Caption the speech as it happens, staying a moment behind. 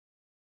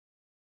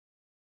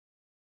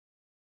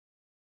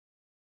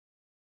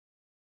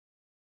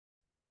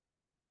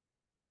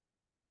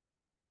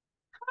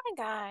Hi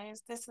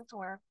guys, this is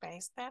Work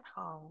Based at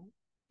Home,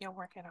 your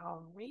work at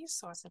home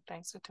resource, and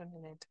thanks for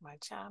tuning into my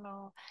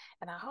channel.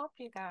 And I hope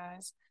you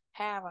guys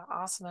have an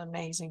awesome,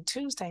 amazing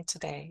Tuesday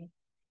today.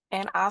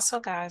 And also,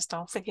 guys,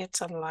 don't forget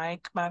to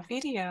like my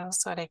videos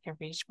so they can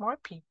reach more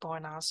people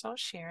and also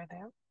share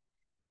them.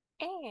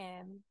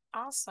 And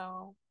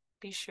also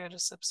be sure to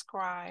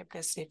subscribe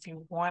as if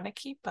you want to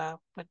keep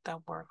up with the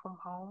work from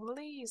home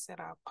leads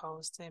that I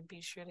post, and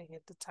be sure to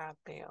hit the top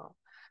bell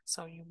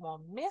so you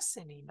won't miss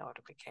any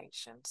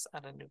notifications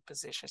of the new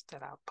positions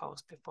that I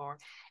post before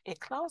it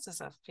closes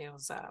or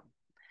fills up.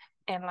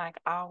 And like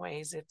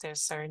always, if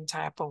there's certain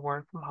type of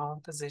work from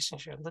home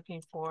positions you're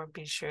looking for,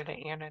 be sure to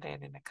enter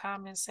that in the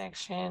comment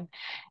section.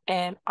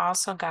 And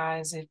also,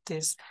 guys, if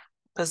this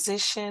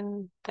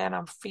position that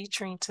I'm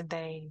featuring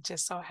today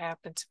just so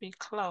happened to be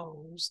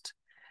closed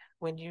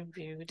when you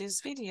view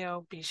this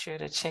video, be sure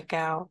to check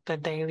out the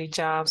daily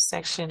jobs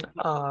section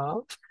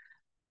of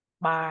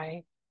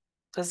my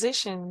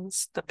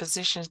positions, the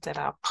positions that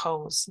I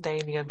post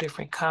daily of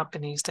different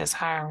companies that's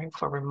hiring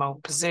for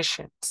remote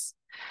positions.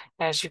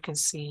 As you can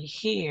see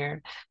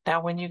here,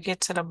 now when you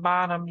get to the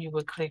bottom, you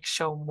would click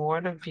show more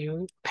to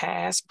view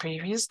past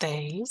previous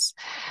days.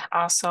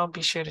 Also,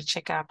 be sure to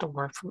check out the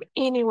work from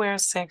anywhere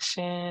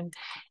section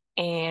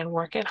and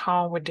work at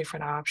home with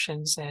different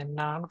options and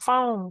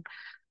non-phone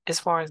as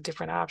far as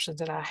different options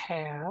that I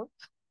have.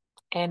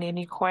 And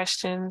any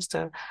questions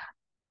to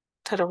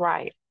the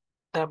right,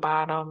 the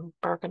bottom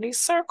burgundy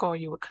circle,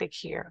 you would click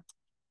here.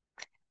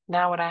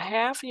 Now what I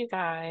have for you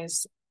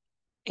guys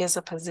is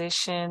a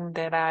position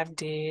that I've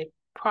did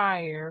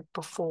prior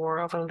before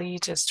of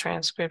Allegiance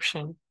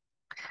transcription.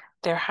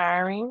 They're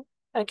hiring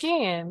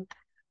again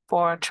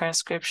for a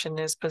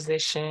transcriptionist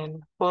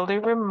position, fully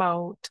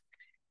remote,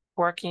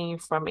 working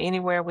from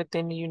anywhere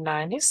within the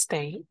United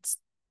States.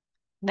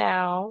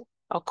 Now,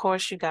 of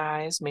course, you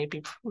guys may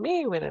be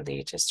familiar with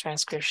Allegiance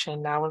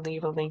transcription. I will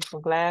leave a link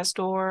from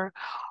Glassdoor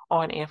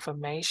on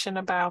information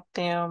about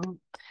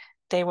them.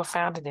 They were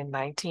founded in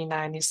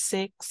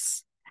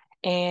 1996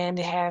 and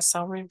it has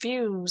some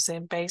reviews.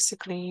 And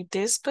basically,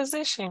 this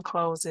position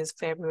closes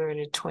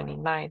February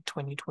 29th,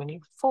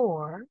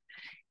 2024.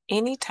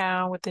 Any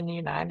town within the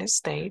United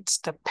States.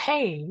 The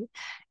pay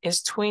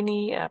is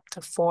 20 up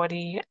to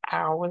 40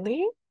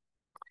 hourly.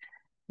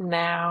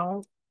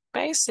 Now,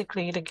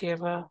 basically, to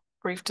give a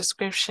brief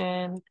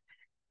description,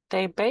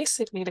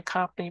 the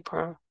company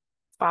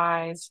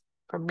provides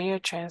premier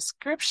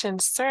transcription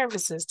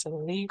services to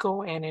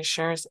legal and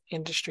insurance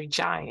industry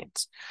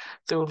giants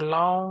through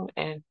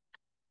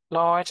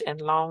large and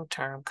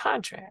long-term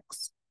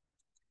contracts.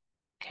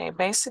 Okay,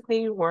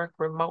 basically you work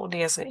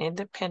remotely as an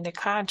independent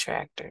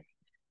contractor,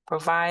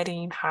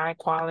 providing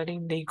high-quality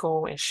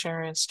legal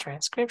insurance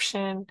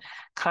transcription.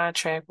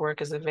 Contract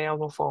work is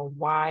available for a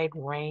wide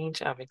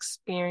range of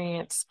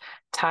experience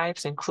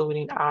types,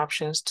 including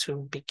options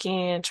to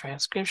begin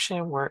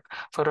transcription work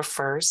for the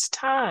first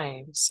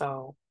time.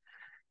 So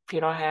if you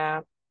don't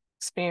have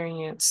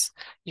experience,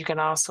 you can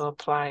also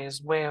apply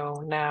as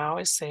well. Now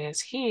it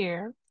says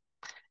here,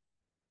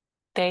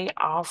 they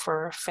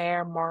offer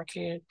fair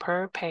market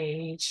per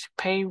page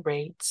pay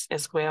rates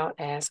as well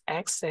as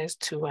access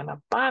to an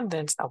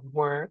abundance of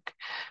work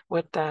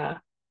with the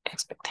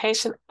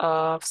expectation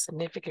of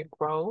significant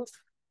growth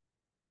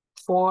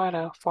for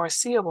the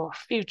foreseeable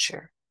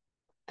future.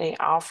 They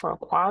offer a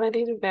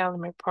quality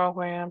development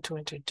program to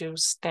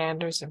introduce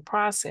standards and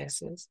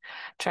processes,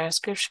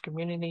 transcription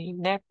community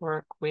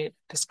network with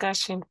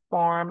discussion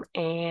forum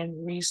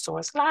and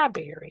resource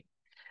library,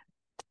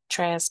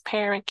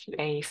 transparent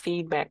QA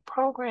feedback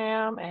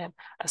program, and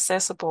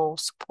accessible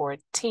support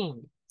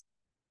team.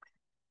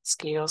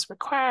 Skills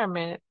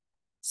requirement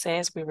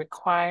says we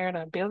require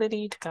the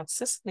ability to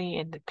consistently,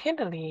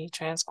 independently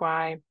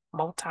transcribe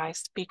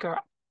multi-speaker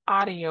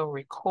audio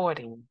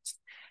recordings,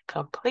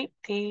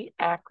 completely,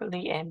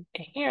 accurately, and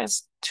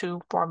adherence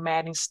to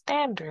formatting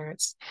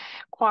standards,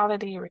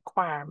 quality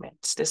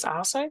requirements. This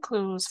also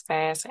includes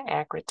fast and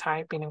accurate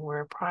typing and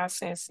word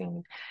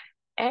processing,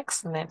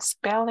 excellent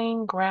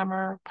spelling,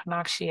 grammar,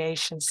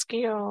 pronunciation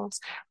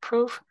skills,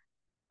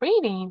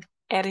 proofreading,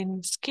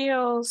 editing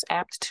skills,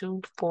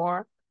 aptitude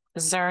for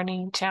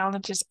discerning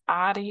challenges,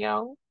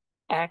 audio,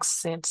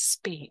 accent,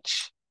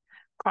 speech,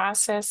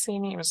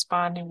 processing and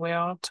responding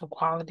well to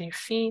quality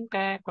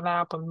feedback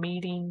without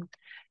meeting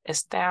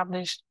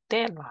established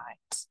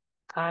deadlines,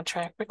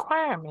 contract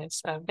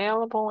requirements,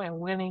 available and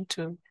willing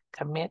to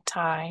commit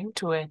time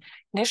to an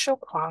initial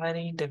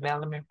quality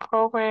development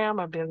program,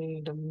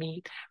 ability to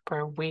meet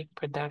per week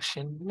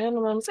production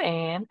minimums,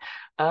 and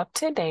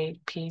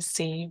up-to-date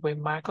PC with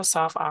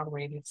Microsoft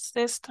operating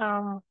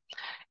system.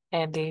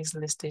 And these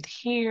listed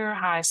here: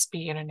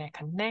 high-speed internet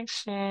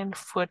connection,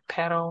 foot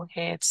pedal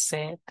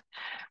headset,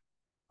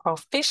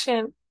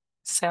 proficient,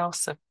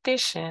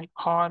 self-sufficient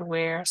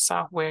hardware,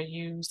 software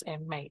use,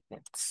 and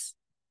maintenance.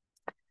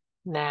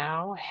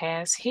 Now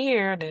has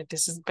here that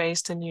this is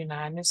based in the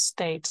United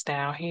States.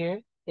 Down here,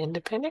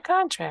 independent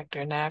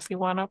contractor. Now, if you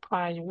want to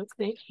apply, you would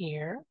click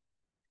here.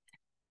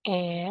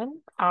 And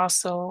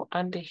also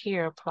under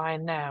here, apply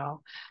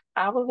now.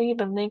 I will leave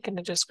a link in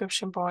the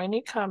description for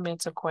any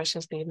comments or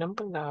questions, leave them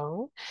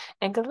below.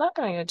 And good luck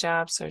on your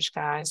job search,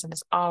 guys. And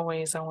as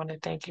always, I want to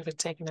thank you for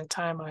taking the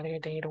time out of your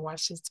day to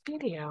watch this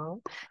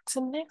video.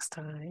 Till next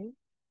time,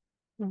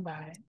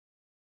 bye.